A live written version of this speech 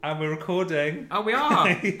And we're recording. Oh, we are.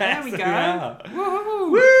 Yes, there we go. we are.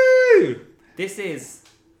 Woo! Woo! This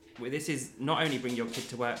is not only bring your kid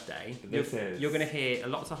to work day. You're going to hear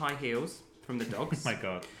lots of high heels from the dogs. Oh my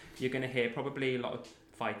god. You're going to hear probably a lot of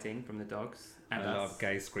fighting from the dogs. And a lot of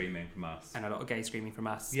gay screaming from us. And a lot of gay screaming from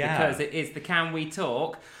us. Yeah. Because it is the Can We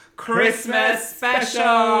Talk Christmas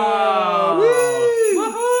special! Woo!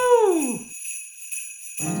 Woohoo!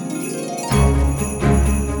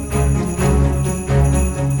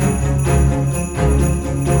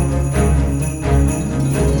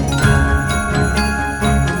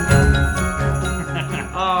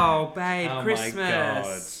 Oh, babe, Oh my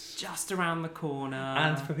Christmas. God. Just around the corner.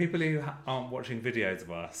 And for people who aren't watching videos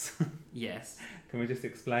of us, Yes. can we just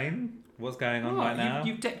explain what's going on right now?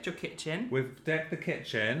 You've decked your kitchen. We've decked the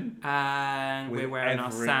kitchen. And With we're wearing our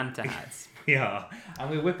every- Santa hats. We are. And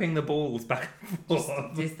we're whipping the balls back and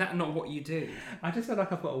forth. Is that not what you do? I just feel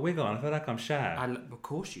like I've got a wig on. I feel like I'm Cher. Of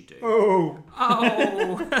course you do. Oh!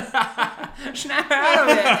 Oh! Snap out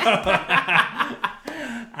of it!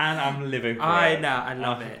 And I'm living for I it. know, I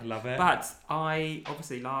love it. Love it. But I,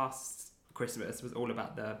 obviously, last Christmas was all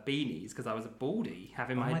about the beanies because I was a baldy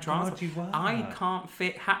having Oh my my transport. God, you were. I can't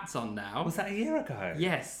fit hats on now. Was that a year ago?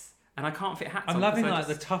 Yes. And I can't fit hats on. I'm loving 'cause I like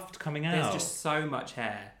just- the tuft coming out. There's just so much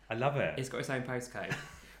hair. I love it. It's got its own postcode.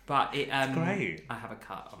 But it, It's great. I have a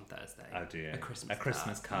cut on Thursday. Oh dear. A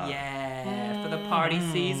Christmas cut. Yeah, for the party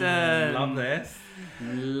season. Love this.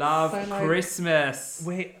 Love So, like, Christmas.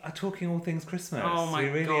 We are talking all things Christmas. Oh my we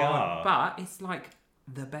really God. are. But it's like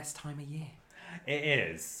the best time of year. It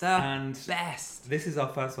is. The and best. this is our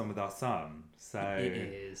first one with our son. So It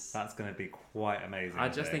is. that's going to be quite amazing. I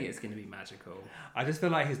just think it's going to be magical. I just feel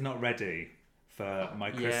like he's not ready for my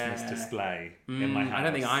Christmas Yeah. display in my house. I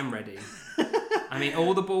don't think I'm ready. I mean,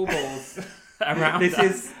 all the baubles around This us.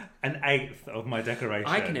 is an eighth of my decorations.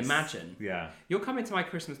 I can imagine. Yeah. You're coming to my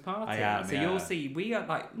Christmas party. I am, so yeah. you'll see, we are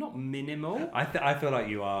like, not minimal. I feel like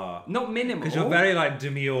you are. Not minimal. Because you're very like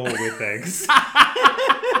demure with things.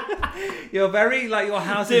 You're very like your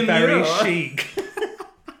house is very Demure? chic.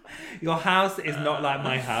 Your house is not like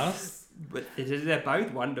my house. But they're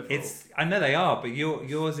both wonderful. I know they are, but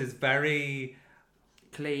yours is very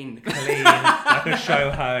clean. clean, like a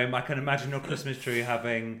show home. I can imagine your Christmas tree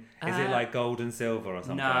having. Is it like gold and silver or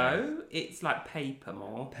something? No, it's like paper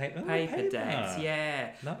more. Paper decks,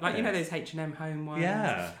 yeah. Love like, you know this. those H&M home ones?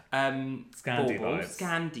 Yeah. baubles, Scandi vibes.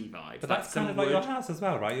 Scandi vibes. But that's kind some of like your wood. house as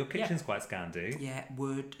well, right? Your kitchen's quite Scandi. Yeah,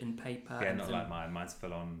 wood and paper. Yeah, and not some- like mine. Mine's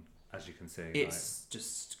full on, as you can see. It's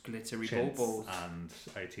just glittery like, chintz baubles. and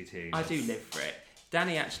OTT. I do live for it.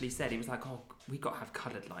 Danny actually said, he was like, oh, we got to have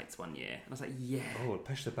coloured lights one year. And I was like, yeah. Oh,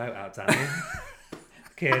 push the boat out, Danny.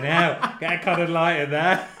 Okay, now get a coloured light in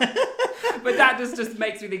there. But that just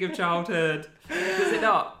makes me think of childhood. Does it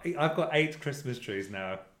not? I've got 8 Christmas trees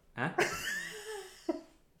now. Huh?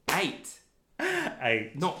 8.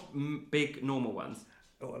 8 Not big, normal ones.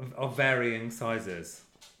 of varying sizes.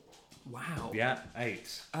 Wow. Yeah,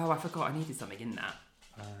 8. Oh, I forgot I needed something in that.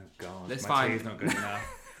 Oh God, That's my fine. tea's not good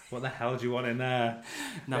enough. What the hell do you want in there?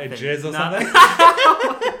 Nothing. A bit of jizz or Nothing. something?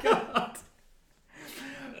 Oh my God.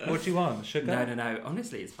 What do you want? Sugar? No.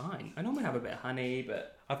 Honestly, it's fine. I normally have a bit of honey,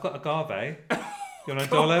 but... I've got agave. Do you want a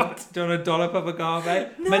dollop? Do you want a dollop of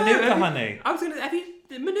agave? No. Manuka honey. I was going to... Have you...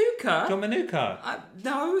 Manuka? Do you want Manuka?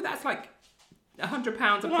 No, that's like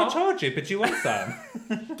 £100 a Well, I'll pop. charge you, but do you want some?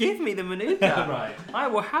 Give me the Manuka. Right. I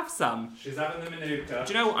will have some. She's having the Manuka.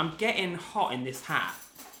 Do you know what? I'm getting hot in this hat.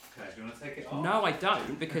 Okay, do you want to take it off? No, I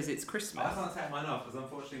don't, because it's I Christmas. can't take mine off because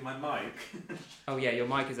unfortunately my mic. Oh yeah, your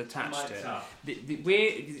mic is attached to Mic's it. up.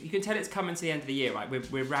 You can tell it's coming to the end of the year, right?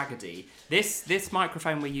 We're raggedy. This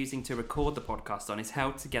microphone we're using to record the podcast on is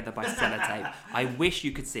held together by sellotape. I wish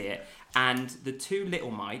you could see it. And the 2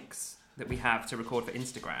 little mics that we have to record for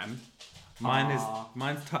Instagram.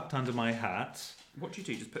 Mine's tucked under my hat. What do you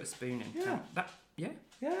do? Just put a spoon in. Yeah. Yeah.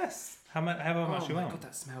 Yes. However much Oh you my want. God,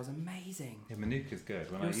 that smells amazing. Yeah, Manuka's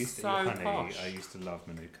good. When I You're used to so eat honey, posh. I used to love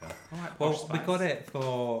Manuka. All right, Well, posh we spice. got it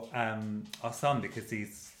for our son because he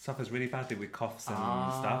suffers really badly with coughs and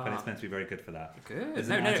stuff, and it's meant to be very good for that. Good. It's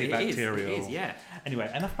No, an no, it is. antibacterial. It is, yeah.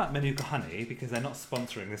 Anyway, enough about Manuka honey because they're not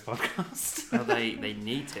sponsoring this podcast. Well, they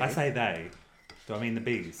need to. I say they. Do I mean the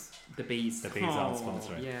bees? The bees. The bees aren't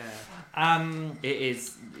sponsoring. Yeah.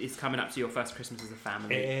 It's coming up to your first Christmas as a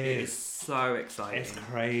family. It is so exciting. It's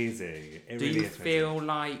crazy. It Do really you is crazy. feel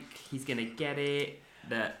like he's gonna get it?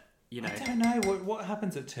 That you know? I don't know. What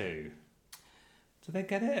happens at 2? Do they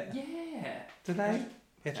get it? Yeah. Do they?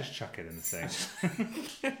 Yeah, just chuck it in the sink.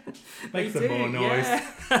 They Make some do, more noise.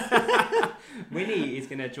 yeah. Winnie is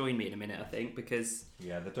going to join me in a minute, I think, because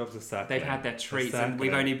Yeah, the dogs are circling. they've had their They're treats and we've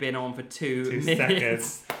circling. only been on for 2 seconds.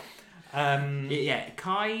 minutes. Yeah,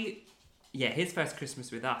 Kai, his first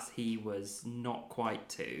Christmas with us, he was not quite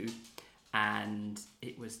 2, and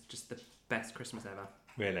it was just the best Christmas ever.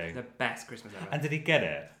 Really? The best Christmas ever. And did he get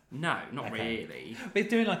it? No, not Okay. really. We're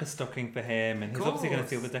doing like a stocking for him, and he's obviously going to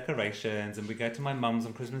see all the Course. decorations, and we go to my mum's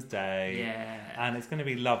on Christmas Day. Yeah. And it's going to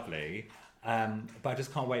be lovely. But I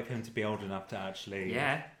just can't wait for him to be old enough to actually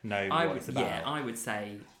know what it's about. Yeah, I would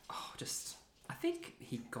say, I think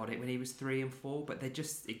he got it when he was 3 and 4, but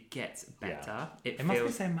it gets better. Yeah. It It must be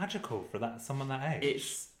feels, so magical for someone that age.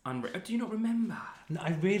 it's unreal. Do you not remember? No, I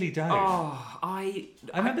really don't. Oh, I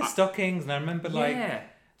remember stockings, and I remember yeah.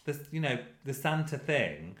 the Santa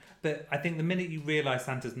thing. But I think the minute you realise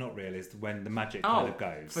Santa's not real is when the magic kind of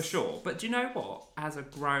goes. For sure. But do you know what? As a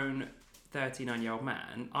grown 39-year-old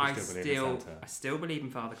man, I still believe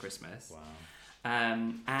in Father Christmas. Wow.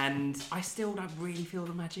 And I still don't really feel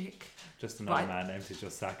the magic. Just another man emptied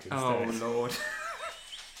your sack instead. Oh, Lord.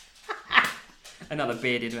 Another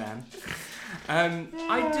bearded man.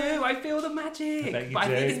 I do. I feel the magic. I bet you but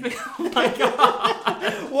do. I think it's because, oh my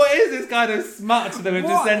God. What is this kind of smut that we've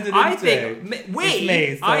descended into? I think It's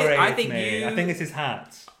me, sorry, I it's think me. you. I think it's his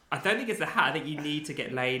hat. I don't think it's the hat. I think you need to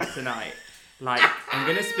get laid tonight. Like, I'm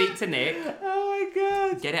gonna speak to Nick. Oh my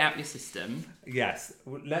God. Get it out of your system. Yes,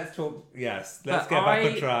 let's talk. Yes, let's But get back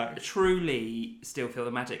on I track. truly still feel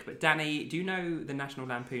the magic. But Danny, do you know the National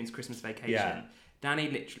Lampoon's Christmas Vacation? Yeah. Danny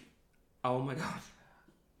literally. Oh my God.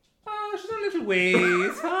 Oh, she's a little wee.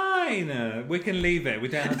 It's fine. We can leave it. We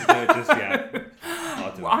don't have to do it just yet.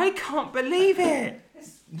 I'll do it. I can't believe it.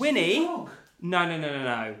 Winnie. Dog.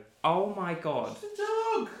 No. Oh my God. It's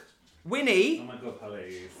a dog. Winnie. Oh my God,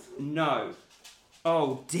 please. No.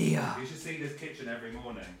 Oh dear. You should see this kitchen every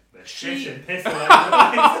morning. There's She- shit and piss all over the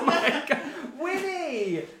place. Oh my God.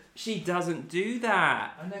 Winnie. She doesn't do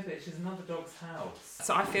that. I know, but she's another dog's house.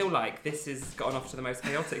 So I feel like this has gotten off to the most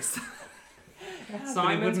chaotic stuff. but it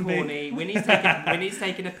Simon's wouldn't be. horny. Winnie's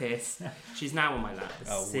taking a piss. She's now on my lap.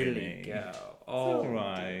 The Oh, silly Winnie. girl. It's Oh, all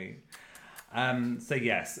right. So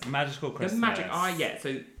yes, magical Christmas. the magic.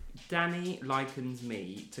 So Danny likens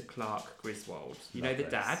me to Clark Griswold. You know the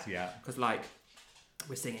Love dad? this, yeah. Because like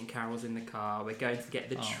we're singing carols in the car. We're going to get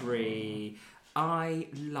the Aw. tree. I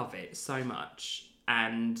love it so much,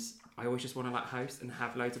 and I always just want to like host and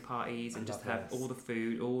have loads of parties and I just love have this. all the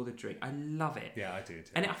food, all the drink. I love it. Yeah, I do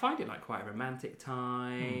too. And I find it like quite a romantic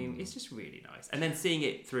time. It's just really nice. And then seeing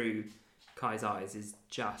it through Kai's eyes is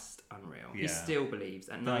just unreal. He Yeah. still believes.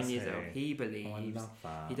 At Does 9 years he? old, he believes. Oh, I love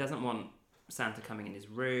that. He doesn't want Santa coming in his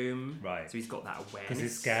room. Right. So he's got that awareness. Because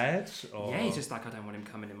he's scared? Or... Yeah, he's just like, I don't want him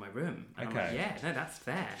coming in my room. And I'm Okay. like, yeah, no, that's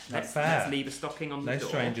fair. That's Let's fair. leave a stocking on the No door.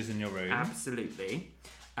 strangers in your room. Absolutely.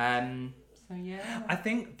 So yeah. I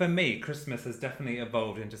think for me, Christmas has definitely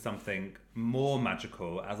evolved into something more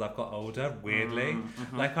magical as I've got older, weirdly.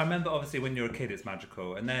 Like, I remember obviously when you're a kid, it's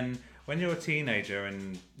magical. And then when you're a teenager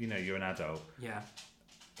and, you're an adult, Yeah.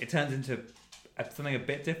 it turns into something a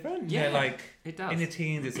bit different. Yeah, like it does. in your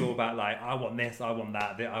teens, it's all about like, I want this, I want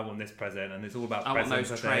that, I want this present. And it's all about I want presents,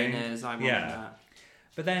 those I think. trainers. I want Yeah. that.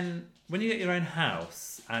 But then when you get your own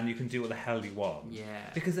house and you can do what the hell you want. Yeah.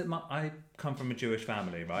 Because I come from a Jewish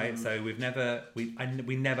family, right? So we never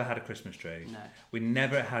had a Christmas tree. No. We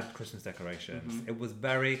never had Christmas decorations. It was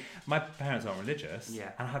my parents aren't religious.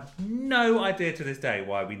 Yeah. And I have no idea to this day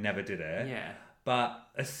why we never did it. Yeah. But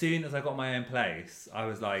as soon as I got my own place, I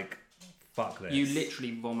was like, fuck this. You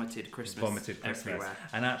literally vomited Christmas. Everywhere.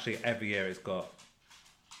 And actually every year it's got,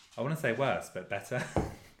 I want to say worse, but better.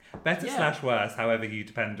 Better Yeah. / worse, however you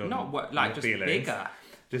depend on Not your just feelings. bigger.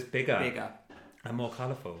 Just bigger. Bigger. And more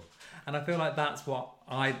colourful. And I feel like that's what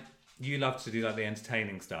you love to do, like the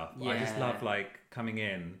entertaining stuff. I just Yeah. love like coming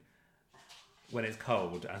in when it's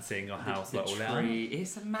cold and seeing your house The like all lit up. tree.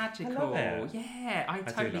 It's a magical. I love it. Yeah, I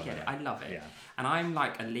totally love get it. it. I love it. Yeah. And I'm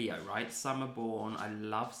like a Leo, right? Summer born. I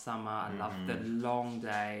love summer. I love the long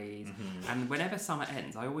days. And whenever summer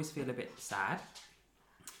ends, I always feel a bit sad.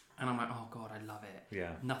 And I'm like, oh God, I love it.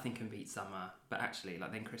 Yeah. Nothing can beat summer. But actually,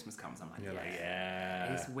 like then Christmas comes, I'm like, You're like, yeah,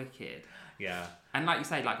 yeah. it's wicked. Yeah. And like you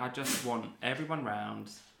say, like I just want everyone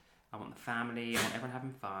round. I want the family. I want everyone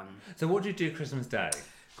having fun. So what do you do Christmas Day?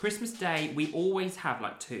 Christmas Day, we always have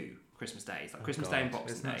like 2 Christmas days, like Christmas Day and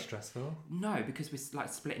Boxing Isn't that Day. stressful? No, because we're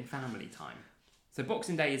like splitting family time. So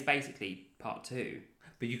Boxing Day is basically part 2.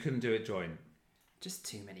 But you couldn't do it joint. just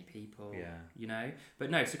too many people. Yeah. You know?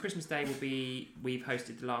 But no, so Christmas Day we've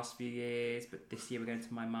hosted the last few years, but this year we're going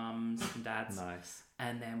to my mum's and dad's. Nice.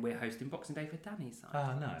 And then we're hosting Boxing Day for Danny's side.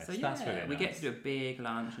 Oh, nice. So yeah, That's really nice. we get to do a big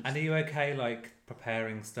lunch. And are you okay, like,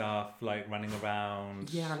 preparing stuff, like, running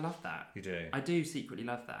around? Yeah, I love that. You do? I do secretly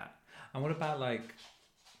love that. And what about, like,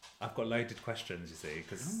 I've got loaded questions, you see,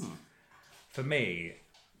 because for me,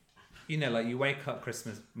 you know, like, you wake up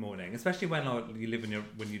Christmas morning, especially when you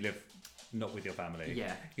live not with your family.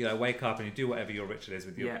 Yeah. You know, wake up and you do whatever your ritual is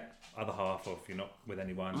with your Yeah. other half, or if you're not with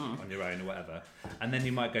anyone on your own or whatever. And then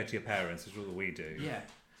you might go to your parents, which is what we do. Yeah.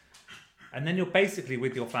 And then you're basically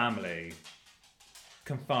with your family,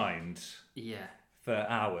 confined Yeah. for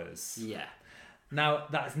hours. Yeah. Now,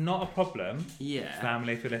 that's not a problem. Yeah.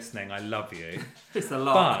 Family, if you're listening, I love you. It's a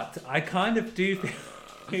lot. But I kind of do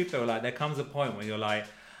feel like there comes a point when you're like,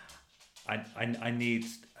 I need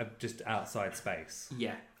just outside space.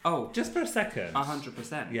 Yeah. Oh, Just for a second.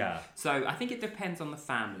 100%. Yeah. So I think it depends on the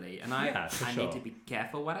family, and I sure. need to be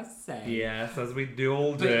careful what I say. Yes, as we do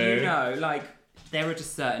all do. But you know, like, there are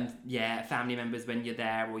just certain family members when you're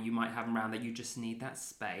there, or you might have them around, that you just need that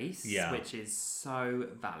space. Yeah. Which is so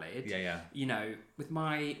valid. Yeah. You know, with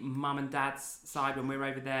my mum and dad's side, when we're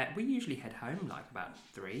over there, we usually head home like about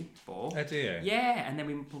 3, 4. Oh, do you? Yeah, and then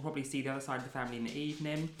we will probably see the other side of the family in the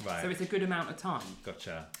evening. Right. So it's a good amount of time.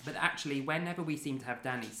 Gotcha. But actually, whenever we seem to have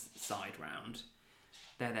Danny's side round,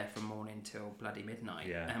 they're there from morning till bloody midnight.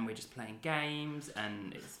 Yeah. And we're just playing games,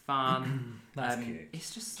 and it's fun. That's cute.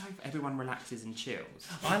 It's just so everyone relaxes and chills.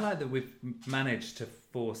 I like that we've managed to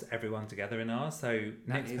force everyone together in ours. So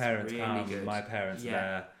Nick's is parents really come, good. my parents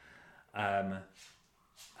Yeah. are there,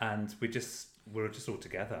 and we're just all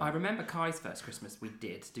together. I remember Kai's first Christmas, we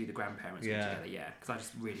did do the grandparents all Yeah. together, because I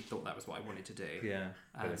just really thought that was what I wanted to do. Yeah,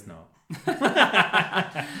 but it's not.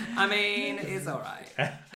 I mean, it's all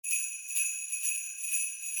right.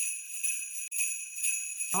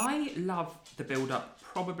 I love the build-up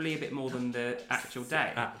probably a bit more than the actual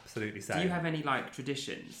day. Absolutely same. Do you have any, like,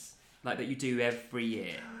 traditions like that you do every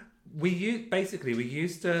year? We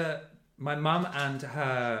used to. My mum and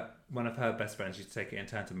one of her best friends used to take it in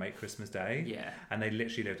turn to make Christmas Day. Yeah. And they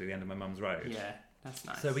literally lived at the end of my mum's road. Yeah, that's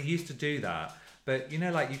nice. So we used to do that. But you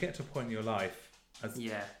know, like, you get to a point in your life as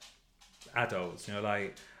adults, you know,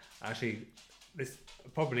 like, actually, this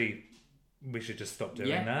probably we should just stop doing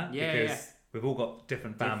that because we've all got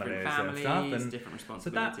different families and stuff, and different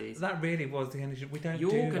responsibilities. So that really was the energy. We don't.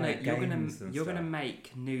 You're gonna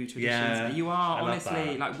make new traditions. Yeah, you are I love honestly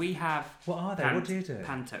that. like we have. What are they? What do you do?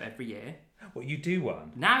 Panto every year. What, you do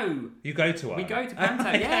one? No. You go to one. We go to Panto.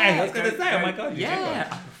 Okay, Yeah. I was going to say. Oh my god. You do one. I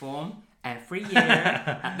perform every year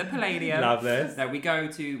at the Palladium. Love this. No, we go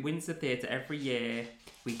to Windsor Theatre every year.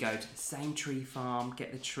 We go to the same tree farm,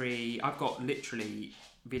 get the tree. I've got literally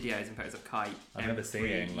videos and photos of Kai. I remember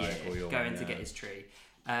seeing like all your going to get his tree,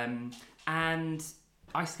 and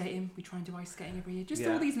ice skating. We try and do ice skating every year. Just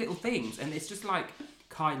Yeah. all these little things, and it's just like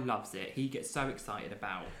Kai loves it. He gets so excited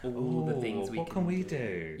about all the things we. What can we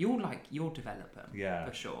do? You'll develop them. Yeah.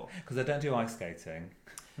 For sure. Because I don't do ice skating.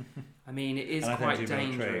 I mean, it is and quite I don't do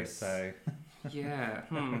dangerous. military, so Yeah.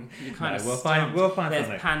 You kind of. we'll find There's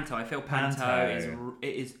something. Panto. I feel Panto Panto.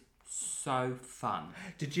 is so fun.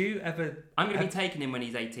 Did you ever? I'm going to be taking him when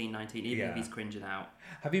he's 18, 19, even Yeah. if he's cringing out.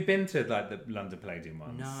 Have you been to like the London Palladium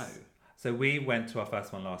ones? No. So we went to our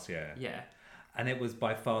first one last year, Yeah. and it was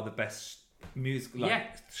by far the best music Yeah.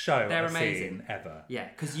 show They're I've amazing. seen ever. Yeah,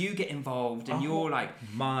 because you get involved and Oh, you're like,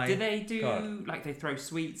 My do they do God. like they throw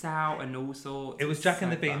sweets out and all sorts? It was It's Jack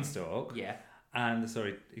and so the fun. Beanstalk. Yeah. And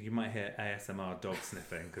sorry, you might hear ASMR dog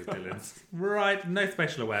sniffing because Dylan's right. No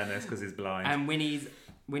spatial awareness because he's blind. And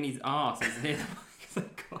Winnie's arse is near the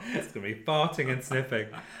It's gonna be farting and sniffing.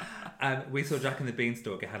 And we saw Jack and the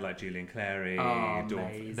Beanstalk. It had like Julian Clary, Oh, Dawn.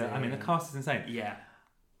 amazing. I mean, the cast is insane. Yeah.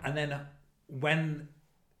 And then when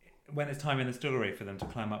it's time in the story for them to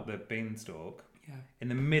climb up the beanstalk, Yeah. in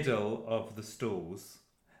the middle of the stalls,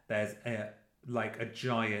 there's a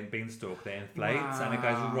giant beanstalk that inflates and it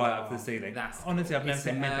goes right up to the ceiling. That's honestly, I've never It's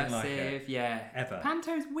seen anything like immersive, it Yeah. ever.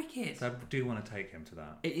 Panto's wicked. So I do want to take him to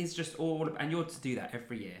that It is just and you're to do that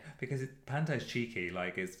every year. because Panto's cheeky,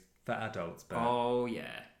 like it's for adults, but Oh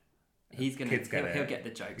yeah. He's gonna Kids get he'll it. get the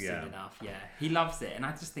joke Yeah. soon enough. Yeah, he loves it, and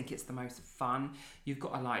I just think it's the most fun. You've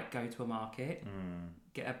got to like go to a market,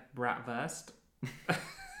 get a bratwurst.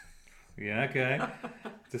 yeah, okay.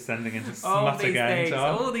 Descending into All smut these again, things,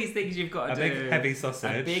 Tom. all these things you've got to do. A big heavy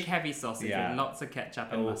sausage. A big heavy sausage Yeah. with lots of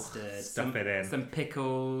ketchup and mustard. Stuff it in. Some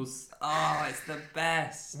pickles. Oh, it's the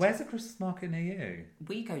best. Where's the Christmas market near you?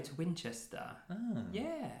 We go to Winchester. Oh.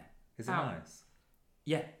 Yeah. Is it How- nice?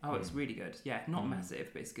 Yeah. Oh, it's really good. Yeah, not massive,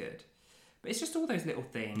 but it's good. But it's just all those little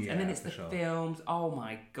things. Yeah, and then it's for the sure. films. Oh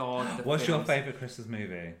my God. The What's your films. favourite Christmas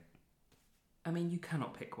movie? I mean, you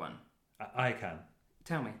cannot pick one. I can.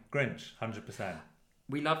 Tell me. Grinch, 100%.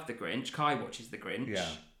 We love The Grinch. Kai watches The Grinch. Yeah.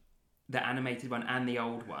 The animated one and the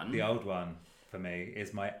old one. The old one, for me,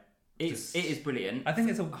 is my... It is brilliant. I think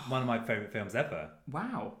it's one of my favourite films ever.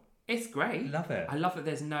 Wow. It's great. Love it. I love that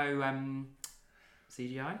there's no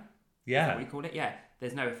CGI. Is Yeah. that what we call it? Yeah.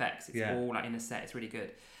 There's no effects. It's all like in a set. It's really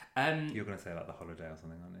good. You're going to say like The Holiday or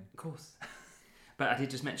something, aren't you? Of course. But I did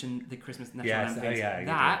just mention the Christmas National Yes. Lampoon's. Oh, yeah, you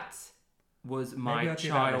That was Maybe my I'll do that this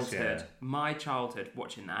year. childhood. My childhood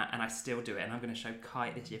watching that, and I still do it. And I'm going to show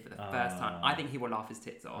Kai this year for the first time. I think he will laugh his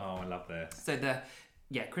tits off. Oh, I love this. So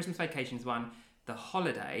Christmas Vacation's one. The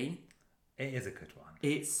Holiday. It is a good one.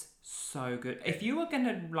 It's so good. If you were going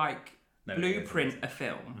to blueprint a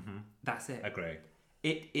film, that's it. Agree.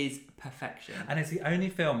 It is perfection. And it's the only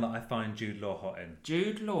film that I find Jude Law hot in.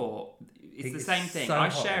 Jude Law, it's the He's same thing. so I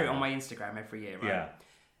hot share in it on that. my Instagram every year, right? Yeah.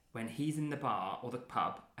 When he's in the bar or the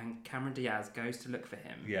pub and Cameron Diaz goes to look for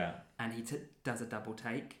him, Yeah. and he does a double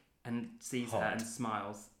take and sees Hot. her and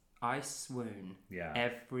smiles, I swoon Yeah.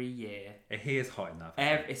 every year. He is hot in that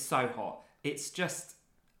film. It's so hot. It's just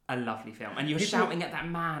a lovely film. And you're People- shouting at that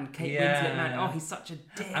man, Kate Yeah. Winslet, man. Oh, he's such a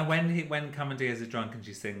dick. And when Cameron Diaz is drunk and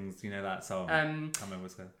she sings, that song. I can't remember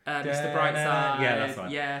what's called. Mr. Brightside. Yeah, that's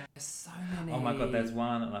right. Yeah. There's so many. Oh my God, there's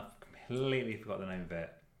one, and I've completely forgot the name of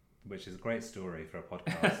it, which is a great story for a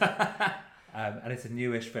podcast. And it's a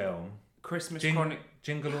newish film. Christmas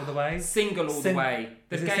Jingle All the Way. Single All the Way.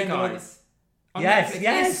 The Is it gay Single All the- guys. On Yes, Netflix.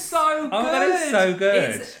 yes. It's so good. Oh, that is so good.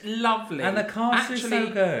 It's lovely. And the cast is so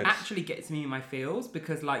good. Actually gets me in my feels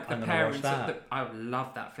because like the I'm gonna parents, watch that. I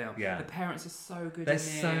love that film. Yeah. The parents are so good. They're in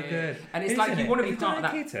so it. good. And it's Who's like in you it? want to be Is it part of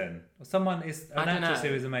Diane that. Keaton? Someone is I an don't actress know.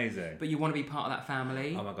 who is amazing. But you want to be part of that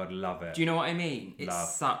family. Oh my God, love it. Do you know what I mean? It's Love.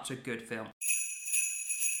 such a good film.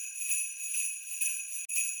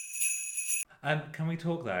 Can we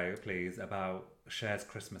talk though, please, about Cher's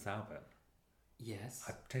Christmas album? Yes.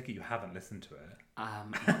 I take it you haven't listened to it.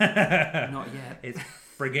 Not yet. It's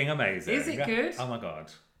frigging amazing. Is it good? Oh my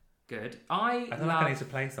God. Good. I feel like I need to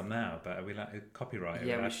play some now, but are we like copyright?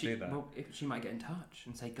 Yeah, we we have to do should. that. Well, she might get in touch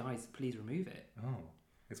and say, guys, please remove it. Oh,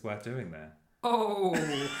 it's worth doing that. Oh.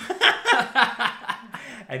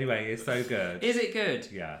 Anyway, it's so good. Is it good?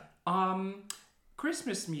 Yeah.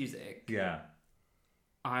 Christmas music. Yeah.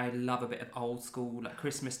 I love a bit of old school like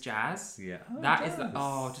Christmas jazz. Yeah. That is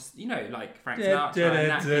jazz. just like Frank Da, Sinatra da, and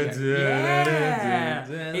da, that. da, Yeah,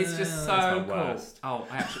 da, da, it's just That's so my cool. worst. Oh,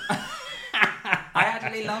 I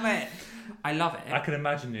actually love it. I love it. I can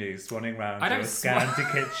imagine you swanning round I your don't scanty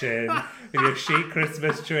kitchen with your chic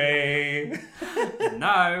Christmas tree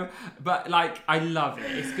No, but like I love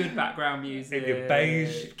it. It's good background music. in your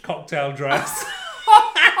beige cocktail dress.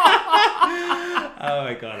 Oh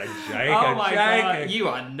my God, I'm joking. Oh my I'm god, joking. you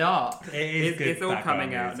are not. It is good It's all background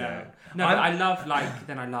coming out music. now. No, but I love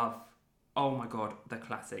I love. Oh my god, the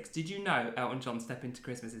classics. Did you know Elton John Step Into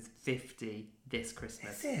Christmas is 50 this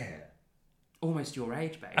Christmas? Is it? Almost your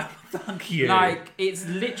age, babe. Thank you. Like it's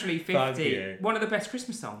literally 50. Thank you. One of the best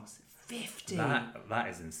Christmas songs. 50. That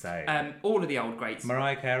is insane. All of the old greats.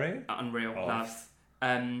 Mariah Carey, Unreal. Oh. Loves.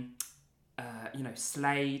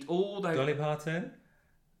 Slade. All those. Dolly Parton.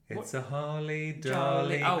 What? It's a holly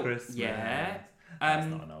dolly Oh, Christmas. yeah. That's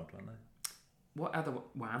not an old one though. What other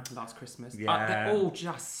Wham? Last Christmas. Yeah. They're all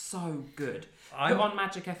just so good. I'm- Put on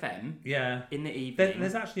Magic FM Yeah. in the evening.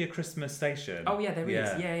 There's actually a Christmas station. Oh yeah, there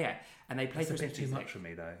is. Yeah. And they play It's a Christmas bit too music. much for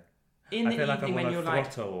me though. In I the feel like I evening when want you're to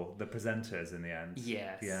like, throttle the presenters in the end.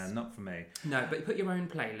 yes. Yeah, not for me. No, but put your own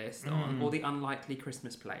playlist on, or the Unlikely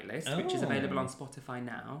Christmas playlist, which is Oh. available on Spotify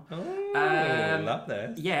now. Oh, love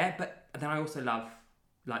this. Yeah, but then I also love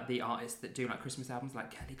like the artists that do like Christmas albums,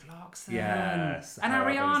 like Kelly Clarkson. Yes. And her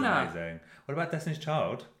album's Ariana. amazing. What about Destiny's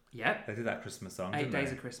Child? Yep. They did that Christmas song. 8 didn't Days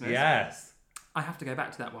they? of Christmas. Yes. I have to go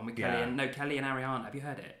back to that one with Yeah. Kelly and Ariana. Have you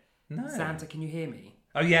heard it? No. Santa, can you hear me?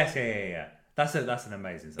 Oh yes, yeah. That's an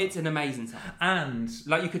amazing song. It's an amazing song. And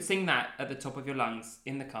Like you could sing that at the top of your lungs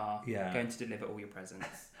in the car, Yeah. going to deliver all your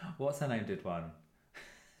presents. what's her name did one?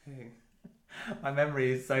 Who? My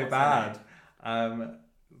memory is so What's bad. her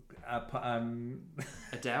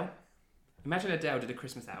Adele. Imagine Adele did a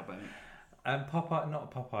Christmas album.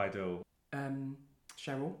 not Pop Idol.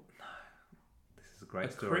 Cheryl. This is a great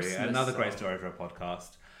A story. Christmas Another great song. story for a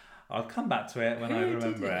podcast. I'll come back to it when Who I did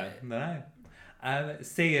remember it? it. No.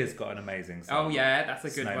 Sia's got an amazing song. Oh yeah, that's a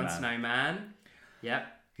good one. Snowman. Snowman. Yep.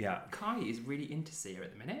 Yeah. Kai is really into Sia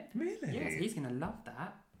at the minute. Really? Yes, he's gonna love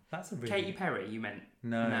that. That's a really... Katy Perry, you meant?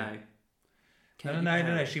 No. No.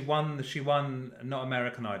 No. She won not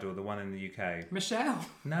American Idol, the one in the UK. Michelle.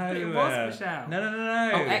 No, It was Michelle.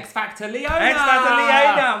 No. Oh, X Factor Leona. X Factor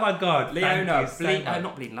Leona. Oh my God. Leona. Thank you so much.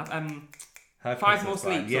 Not Bleeding Love. Her Five More Christmas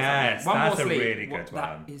one. Sleeps. Yes, One that's More a Sleep. really good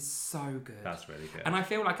one. That is so good. That's really good. And I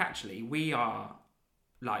feel like actually we are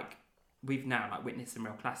like we've now like witnessed some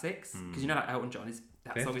real classics because you know like Elton John is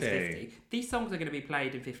that song is 50. These songs are going to be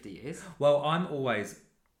played in 50 years. Well, I'm always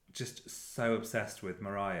just so obsessed with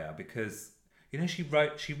Mariah because you know she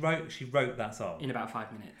wrote that song In about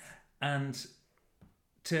 5 minutes. and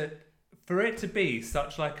for it to be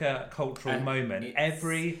such like a cultural moment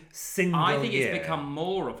every single year. I think it's become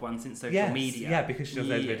more of one since social media. Yeah, because she does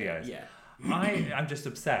those videos. Yeah. I'm just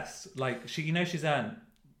obsessed. Like she's earned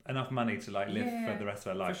enough money to like live for the rest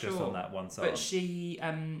of her life just on that one song. But she,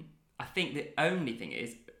 I think the only thing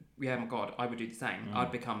is, yeah, my God, I would do the same.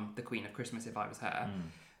 I'd become the queen of Christmas if I was her.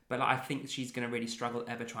 But like, I think she's going to really struggle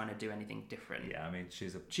ever trying to do anything different. Yeah, I mean,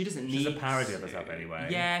 she's a parody of herself anyway.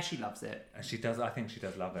 Yeah, she loves it. And she does. I think she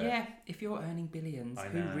does love it. Yeah, if you're earning billions,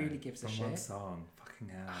 who really gives a shit? One song, fucking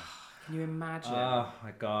hell. Can you imagine? Oh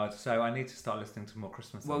my God! So I need to start listening to more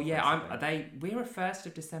Christmas songs. Well, yeah, we're a 1st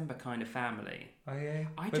of December kind of family. Oh yeah,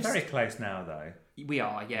 we're very close now though. We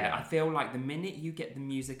are, yeah. I feel like the minute you get the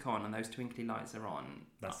music on and those twinkly lights are on,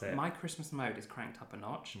 that's it. My Christmas mode is cranked up a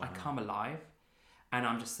notch. Wow. I come alive. And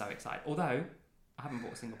I'm just so excited. Although, I haven't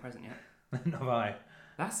bought a single present yet. Not have I.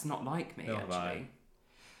 That's not like me, Not actually.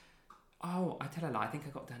 Oh, I tell a lie. I think I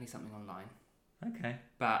got Danny something online. Okay.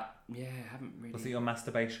 But, yeah, I haven't really... Was it your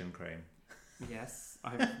masturbation cream? Yes.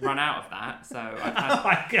 I've run out of that, so I've had... Oh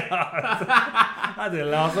my God! That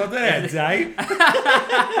didn't last one, did it, Dave?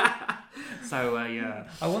 So, yeah.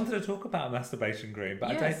 I wanted to talk about masturbation cream,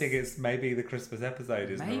 but I don't think it's maybe the Christmas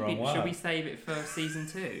episode is the wrong one. Should we save it for season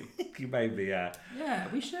 2? Maybe, yeah. Yeah,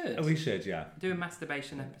 we should. We should, yeah. Do a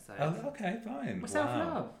masturbation episode. Oh, okay, fine.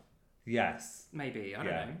 Self-love. Yes. Maybe, I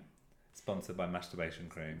don't know. Sponsored by masturbation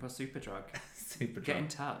cream. Or Superdrug. Superdrug. Get in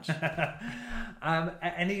touch.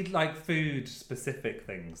 Any like food specific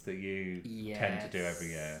things that you tend to do every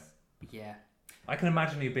year? Yeah. I can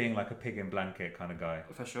imagine you being like a pig in blanket kind of guy.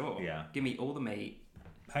 For sure. Yeah. Give me all the meat.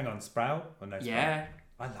 Hang on, sprout or no sprout? Yeah.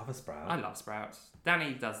 I love a sprout. I love sprouts.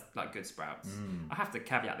 Danny does like good sprouts. I have to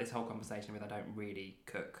caveat this whole conversation with I don't really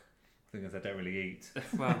cook. The thing is, I don't really eat.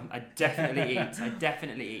 Well, I definitely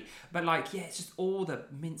eat. But like, yeah, it's just all the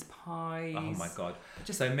mince pies. Oh my God.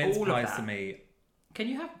 Just so mince all pies of that. to me... Can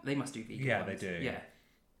you have... They must do vegan Yeah, ones. they do. Yeah.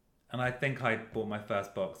 And I think I bought my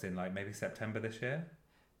first box in like maybe September this year.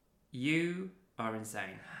 You are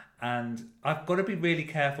insane. And I've got to be really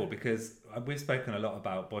careful because we've spoken a lot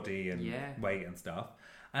about body and weight and stuff.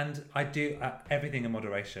 And I do everything in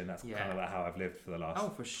moderation. That's kind of like how I've lived for the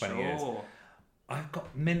last 20 years. I've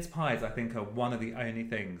got mince pies, I think, are one of the only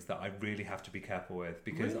things that I really have to be careful with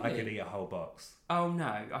because I could eat a whole box. Oh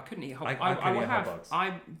no, I couldn't eat a whole box. I will have a whole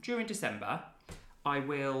box. During December, I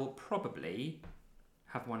will probably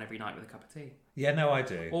have one every night with a cup of tea. Yeah, no, I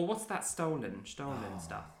do. Or what's that stolen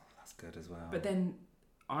stuff? That's good as well. But then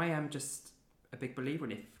I am just a big believer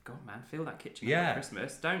in God man, fill that kitchen up for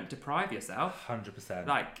Christmas. Don't deprive yourself. 100%.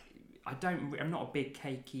 Like, I'm not a big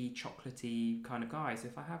cakey, chocolatey kind of guy. So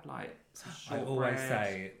if I have like some shortbread... I always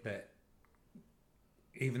say that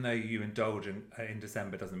even though you indulge in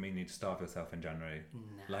December doesn't mean you need to starve yourself in January.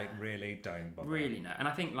 Nah. Like, really don't bother. Really no. And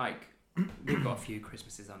I think like we've got a few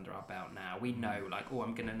Christmases under our belt now. We know like,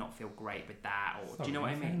 I'm gonna not feel great with that. Or Sorry, do you know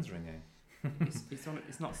what I mean? Phone's ringing.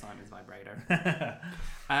 It's not Simon's vibrator.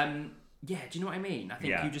 Yeah, do you know what I mean? I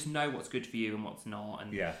think you just know what's good for you and what's not.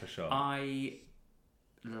 And yeah, for sure. I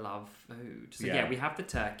love food. So we have the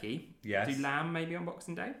turkey. Yes. Do lamb maybe on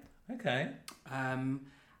Boxing Day. Okay.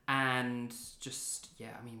 And just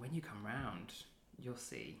I mean, when you come round, you'll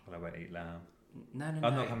see. Well, I won't eat lamb. No.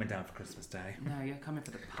 I'm not coming down for Christmas Day. No, you're coming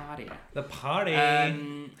for the party. The party.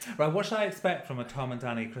 Right, what should I expect from a Tom and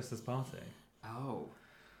Danny Christmas party? Oh,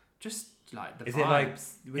 just like the is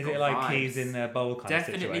vibes. Is it like keys in a bowl kind of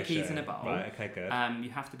situation? Definitely keys in a bowl. Right, okay, good. You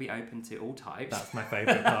have to be open to all types. That's my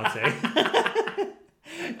favourite party.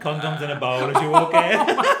 Condoms in a bowl as you walk in. Oh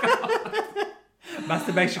my God.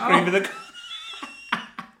 Masturbation cream with a...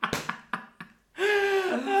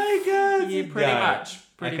 Oh my God. Yeah, pretty much.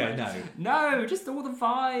 Pretty okay, much. No, just all the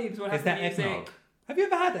vibes. We'll is that music. eggnog? Have you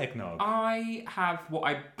ever had eggnog? I have what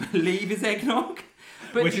I believe is eggnog.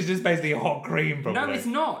 But which is just basically hot cream, probably. No, it's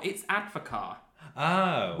not. It's Advocaat.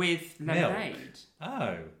 Oh. With lemonade. Milk.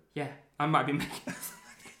 Oh. Yeah, I might be making...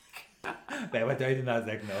 They were doing that's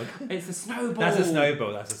eggnog. It's a snowball. That's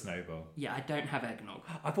a snowball. Yeah, I don't have eggnog.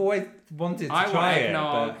 I've always wanted to try it,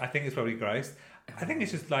 but I think it's probably gross. I think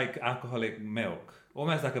it's just like alcoholic milk.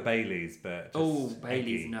 Almost like a Baileys, but just Oh,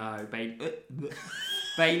 Baileys, eggy. no.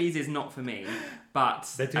 Baileys is not for me, but...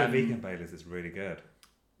 They do a vegan Baileys, it's really good.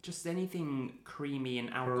 Just anything creamy and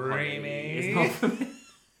alcoholic Creamy. is not for me.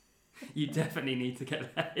 You definitely need to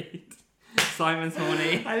get laid. Simon's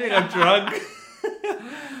horny. I think I'm drunk.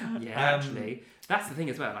 Yeah, actually. That's the thing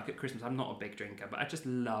as well. Like at Christmas, I'm not a big drinker, but I just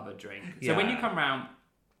love a drink. So Yeah. when you come round,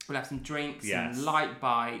 we'll have some drinks, Yes. some light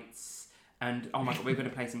bites, and oh my God, we're going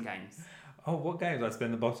to play some games. Oh, what game? I spin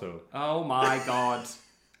the bottle. Oh my God.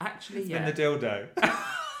 Actually, Spin yeah. the dildo.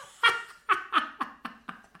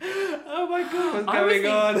 Oh my God, what's I was going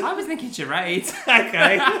on? I was thinking charades.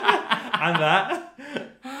 Okay. And that.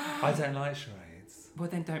 I don't like charades. Well,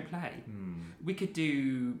 then don't play. We could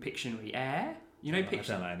do Pictionary Air. You know I don't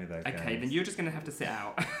Pictionary? like any of those Okay, games. then you're just going to have to sit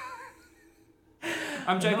out.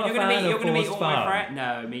 I'm joking. not a You're going fan to of meet all forced my fun. friends.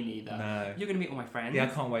 No, me neither. No. You're going to meet all my friends. Yeah, I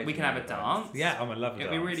can't wait. We to can have meet a my dance. friends. Yeah, I'm a lovely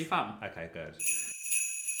It'll be really fun. Okay, good.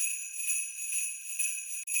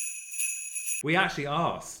 We actually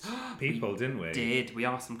asked people, didn't we? We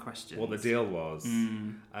asked some questions. What the deal was.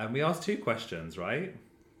 We asked 2 questions, right?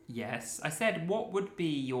 Yes. I said, what would be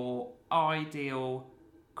your ideal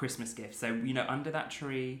Christmas gift? So, under that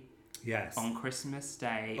tree Yes. on Christmas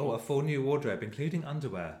Day. Oh, a full new wardrobe, including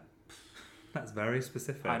underwear. That's very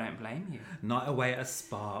specific. I don't blame you. Night away at a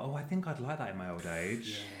spa. Oh, I think I'd like that in my old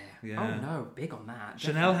age. Yeah. Yeah. Oh, no. Big on that.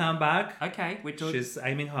 Chanel handbag. Okay. She's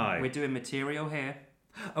aiming high. We're doing material here.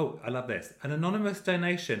 Oh, I love this. An anonymous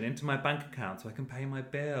donation into my bank account so I can pay my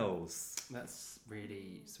bills. That's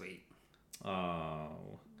really sweet.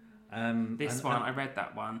 Oh. This one, I read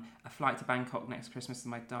that one. A flight to Bangkok next Christmas,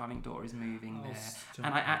 and my darling daughter is moving there. stop.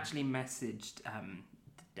 And I actually messaged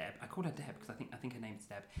Deb. I called her Deb because I think her name's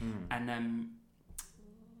Deb. And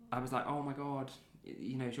I was like, oh my God,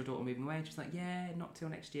 is your daughter moving away? And she's like, yeah, not till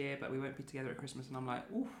next year, but we won't be together at Christmas. And I'm like,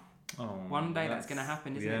 ooh. Oh, One day that's going to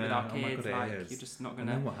happen, isn't it, with our Oh my kids? God, it is. You're just not And going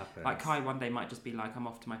to... then what happens? Like Kai one day might just be like, I'm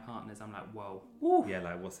off to my partner's. I'm like, whoa. Ooh. Yeah,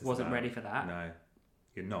 like what's this Wasn't about? ready for that. No,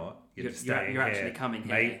 you're not. You're just staying you're here, actually coming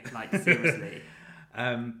mate. here. Like, seriously.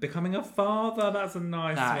 Becoming a father, that's a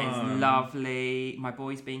nice That one. is lovely. My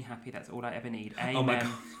boys being happy, that's all I ever need. Amen. Oh my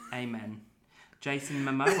God. Amen. Jason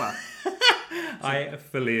Momoa. I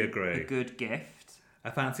fully A agree. good gift.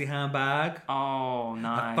 A fancy handbag. Oh,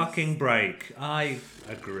 nice. A fucking break. I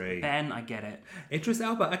agree. Ben, I get it. Idris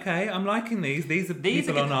Elba. Okay, I'm liking these. These are These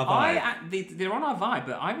people are on good. our vibe. They're on our vibe,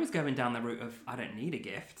 but I was going down the route of I don't need a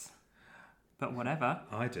gift. But whatever.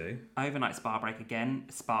 I do. Overnight spa break again.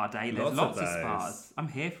 Spa day. There's Lots lots of of those. spas. I'm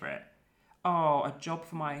here for it. Oh, a job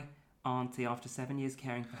for my auntie after 7 years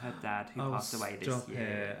caring for her dad who passed away this stop year.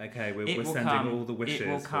 here. Okay, we're It will sending come. all the wishes It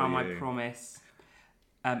will come, for I you. promise.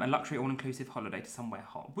 A luxury all-inclusive holiday to somewhere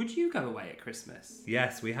hot. Would you go away at Christmas?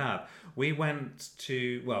 Yes, we have. We went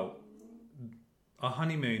to, well, our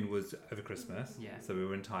honeymoon was over Christmas. Yeah. So we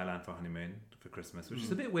were in Thailand for honeymoon for Christmas, which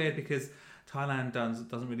is a bit weird because Thailand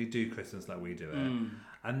doesn't really do Christmas like we do it.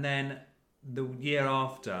 And then the year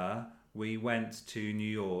after, we went to New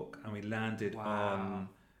York and we landed on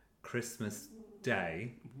Christmas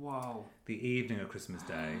Day, Whoa. the evening of Christmas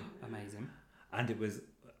Day, Amazing. and it was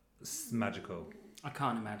magical. I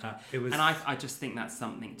can't imagine. It was, And I just think that's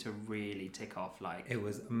something to really tick off. Like, it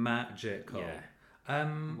was magical. yeah. Would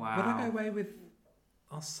I Wow. go away with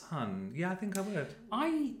our son? Yeah, I think I would.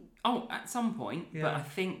 At some point, but Yeah. I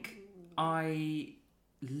think I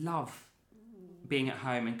love being at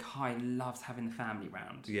home, and Kai loves having the family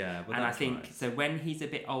round. Yeah, but And I that's think nice. so when he's a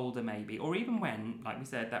bit older, maybe, or even when, like we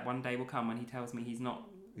said, that one day will come when he tells me he's not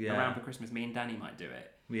around for Christmas. Me and Danny might do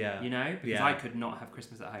it. Yeah. You know, because Yeah. I could not have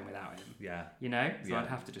Christmas at home without him. Yeah. You know, so Yeah. I'd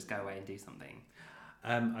have to just go away and do something.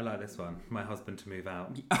 I like this one. My husband to move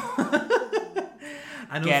out.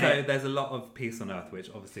 And Get also, it. there's a lot of peace on earth, which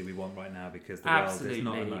obviously we want right now because the Absolutely.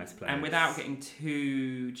 world is not a nice place. And without getting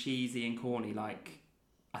too cheesy and corny, like,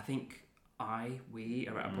 I think we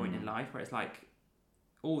are at a point in life where it's like,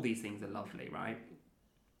 all these things are lovely, right?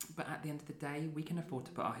 But at the end of the day, we can afford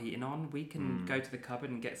to put our heating on. We can go to the cupboard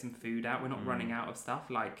and get some food out. We're not running out of stuff.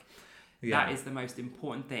 Like, Yeah. that is the most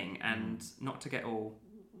important thing. And not to get all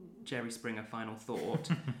Jerry Springer final thought,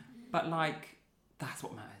 but like, that's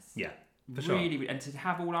what matters. Yeah, for sure. Really, and to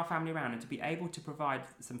have all our family around and to be able to provide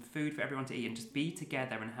some food for everyone to eat and just be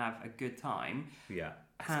together and have a good time. Yeah.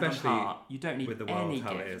 Hand Especially on heart, you don't need with the world any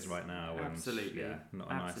how it gifts. is right now. And Absolutely. Yeah,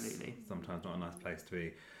 Absolutely. sometimes not a nice place to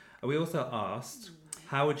be. We also asked,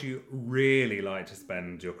 how would you really like to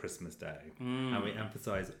spend your Christmas day? And we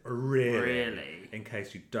emphasise really, in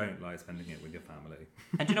case you don't like spending it with your family.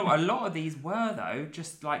 And do you know what? A lot of these were, though,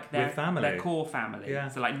 just like their With family. their core family. Yeah.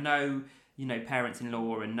 So, like, no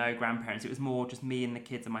parents-in-law and no grandparents. It was more just me and the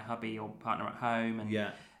kids and my hubby or partner at home. And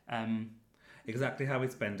Yeah. Exactly how we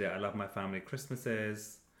spend it. I love my family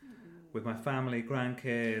Christmases with my family,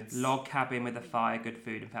 grandkids. Log cabin with a fire, good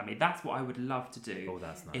food and family. That's what I would love to do. Oh,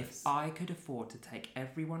 that's nice. If I could afford to take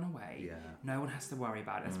everyone away, no one has to worry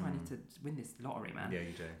about it. That's why I need to win this lottery, man. Yeah,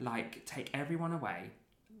 you do. Like, take everyone away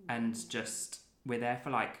and just, we're there for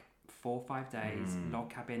like 4 or 5 days, log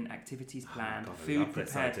cabin, activities planned, food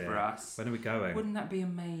prepared for us. When are we going? Wouldn't that be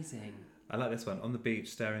amazing? I like this one. On the beach,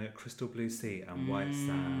 staring at crystal blue sea and white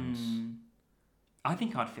sand. I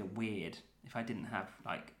think I'd feel weird if I didn't have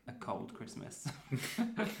like a cold Christmas.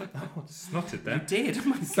 Oh, snotted then. You did?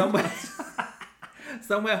 Oh my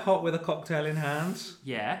Somewhere hot with a cocktail in hand.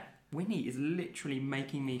 Yeah. Winnie is literally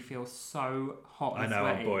making me feel so hot and I know,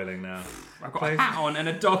 sweaty. I'm boiling now. I've got a hat on and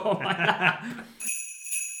a dog on my lap.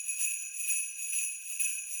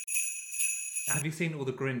 Have you seen all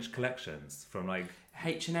the Grinch collections from like...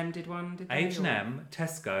 H&M did one, did they? H&M,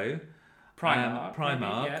 Tesco, Primark.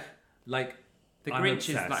 Yeah. Like... The I'm Grinch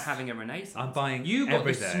obsessed. is like having a renaissance. I'm buying You got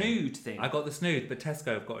everything. the snood thing. I got the snood, but Tesco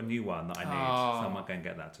have got a new one that I need. So I might go and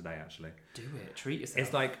get that today, actually. Do it. Treat yourself.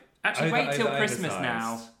 It's like... Actually, wait till Christmas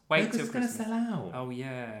now. Wait till it's Christmas. It's going to sell out. Oh,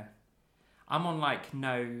 yeah. I'm on like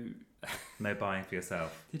no... No buying for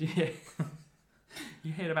yourself. Did you hear?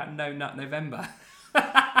 You heard about No Nut November?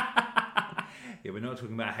 Yeah, we're not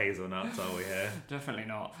talking about hazelnuts, are we here? Definitely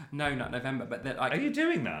not. No Nut November, but that like... Are you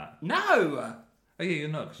doing that? No! Oh yeah, you're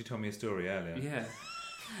not, because you told me a story earlier. Yeah.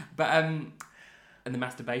 But, and the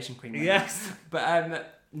masturbation queen. Yes.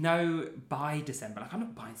 But, no, by December. Like, I'm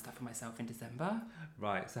not buying stuff for myself in December.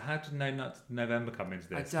 Right, so how did No Nut November come into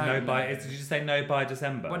this? I don't know. Did you just say no by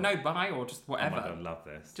December? Well, no buy or just whatever. Oh my God, I love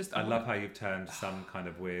this. I love how you've turned some kind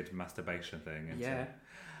of weird masturbation thing into... Yeah.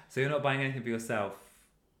 So you're not buying anything for yourself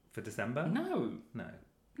for December? No. No.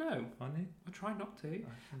 No. Aren't you? I try not to.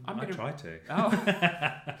 I try to. Oh.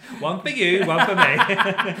 One for you, one for me.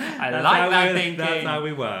 I like that thinking. That's how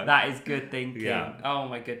we work. That is good thinking. Yeah. Oh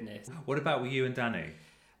my goodness. What about with you and Danny?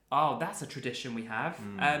 Oh, that's a tradition we have.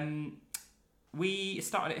 We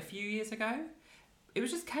started it a few years ago. It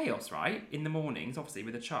was just chaos, right? In the mornings, obviously,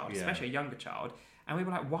 with a child, especially a younger child. And we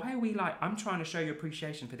were like, why are we like, I'm trying to show you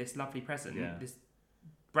appreciation for this lovely present, this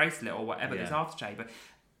bracelet or whatever, this aftershave, but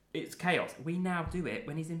it's chaos. We now do it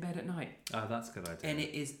when he's in bed at night. Oh, that's a good idea. And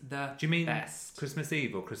it is the Do you mean best. Christmas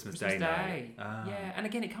Eve or Christmas Day? Yeah, and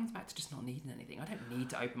again, it comes back to just not needing anything. I don't need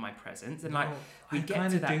to open my presents. And like, we I get kind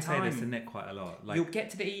to of that do time. say this to Nick quite a lot. Like, You'll get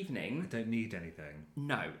to the evening. I don't need anything.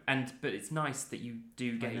 No, but it's nice that you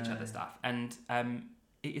do get each other stuff. And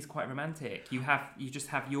it is quite romantic. You just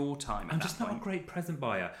have your time at I'm that just point. not a great present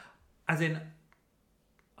buyer. As in,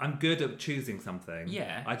 I'm good at choosing something.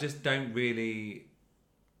 Yeah. I just don't really...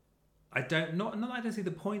 not that I don't see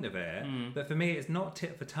the point of it, but for me it's not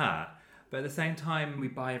tit for tat. But at the same time... We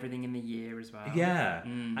buy everything in the year as well. Yeah.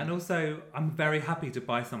 And also, I'm very happy to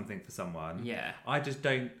buy something for someone. Yeah. I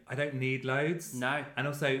don't need loads. No. And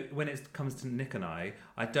also, when it comes to Nick and I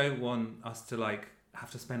don't want us to like have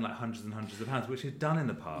to spend like hundreds and hundreds of pounds, which we've done in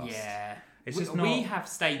the past. Yeah. It's just not... We have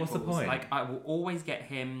staples. What's the point? Like, I will always get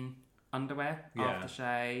him underwear,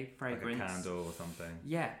 aftershave, fragrance. Like a candle or something.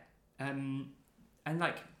 Yeah. And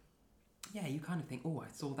like... Yeah, you kind of think, oh, I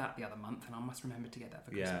saw that the other month and I must remember to get that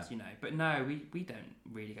for Christmas, you know. But no, we don't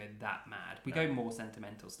really go that mad. We go more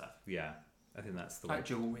sentimental stuff. Yeah, I think that's the like way.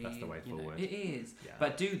 Jewelry. That's the way forward. It is. Yeah.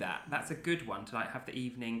 But do that. That's a good one to like have the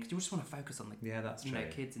evening because you just want to focus on the that's true.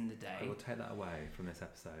 kids in the day. I will take that away from this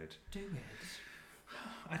episode. Do it.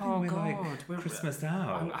 I think we're Christmased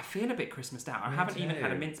out. I feel a bit Christmased out. I haven't even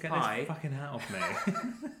had a mince pie. Get this fucking out of me.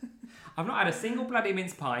 I've not had a single bloody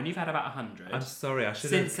mince pie, and you've had about 100. I'm sorry, I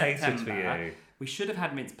should have catered for you. We should have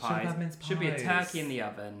had mince pies. Should be a turkey in the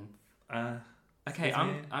oven. Okay,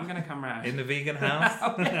 I'm going to come round. In the vegan house?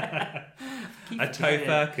 A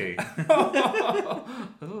tofurkey.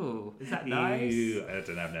 Ooh, is that nice? Ew, I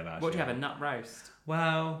don't have no match. What do you have, a nut roast?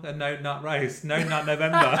 Well, a no nut roast. No nut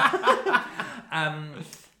November.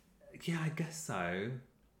 Yeah, I guess so.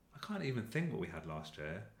 I can't even think what we had last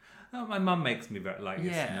year. Oh, my mum makes me very, like,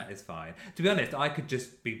 it's fine. To be honest, I could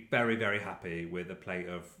just be very, very happy with a plate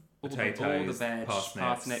of potatoes, all the veg,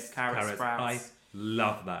 parsnips, carrots, sprouts. I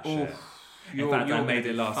love that shit. In fact, I made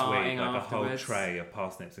it last week, like afterwards. a whole tray of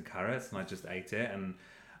parsnips and carrots, and I just ate it, and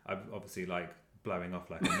I'm obviously like blowing off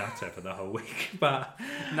like a nutter for the whole week. But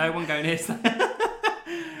no one going near that.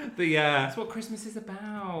 But yeah. That's what Christmas is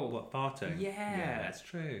about. What, farting? Yeah. That's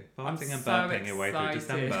true. I'm Farting and so burping your way through excited.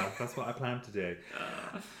 December. That's what I plan to do.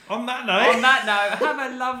 On that note. On that note,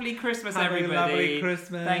 have a lovely Christmas, Have everybody. a lovely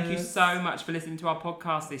Christmas. Thank you so much for listening to our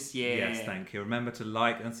podcast this year. Yes, thank you. Remember to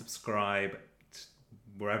like and subscribe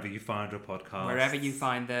wherever you find your podcast. Wherever you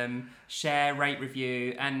find them, share, rate,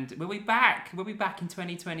 review, and we'll be back. We'll be back in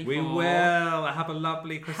 2024. We will. Have a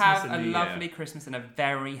lovely Christmas Have and a New lovely Year. Christmas and a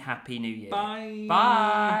very happy New Year. Bye.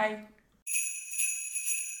 Bye.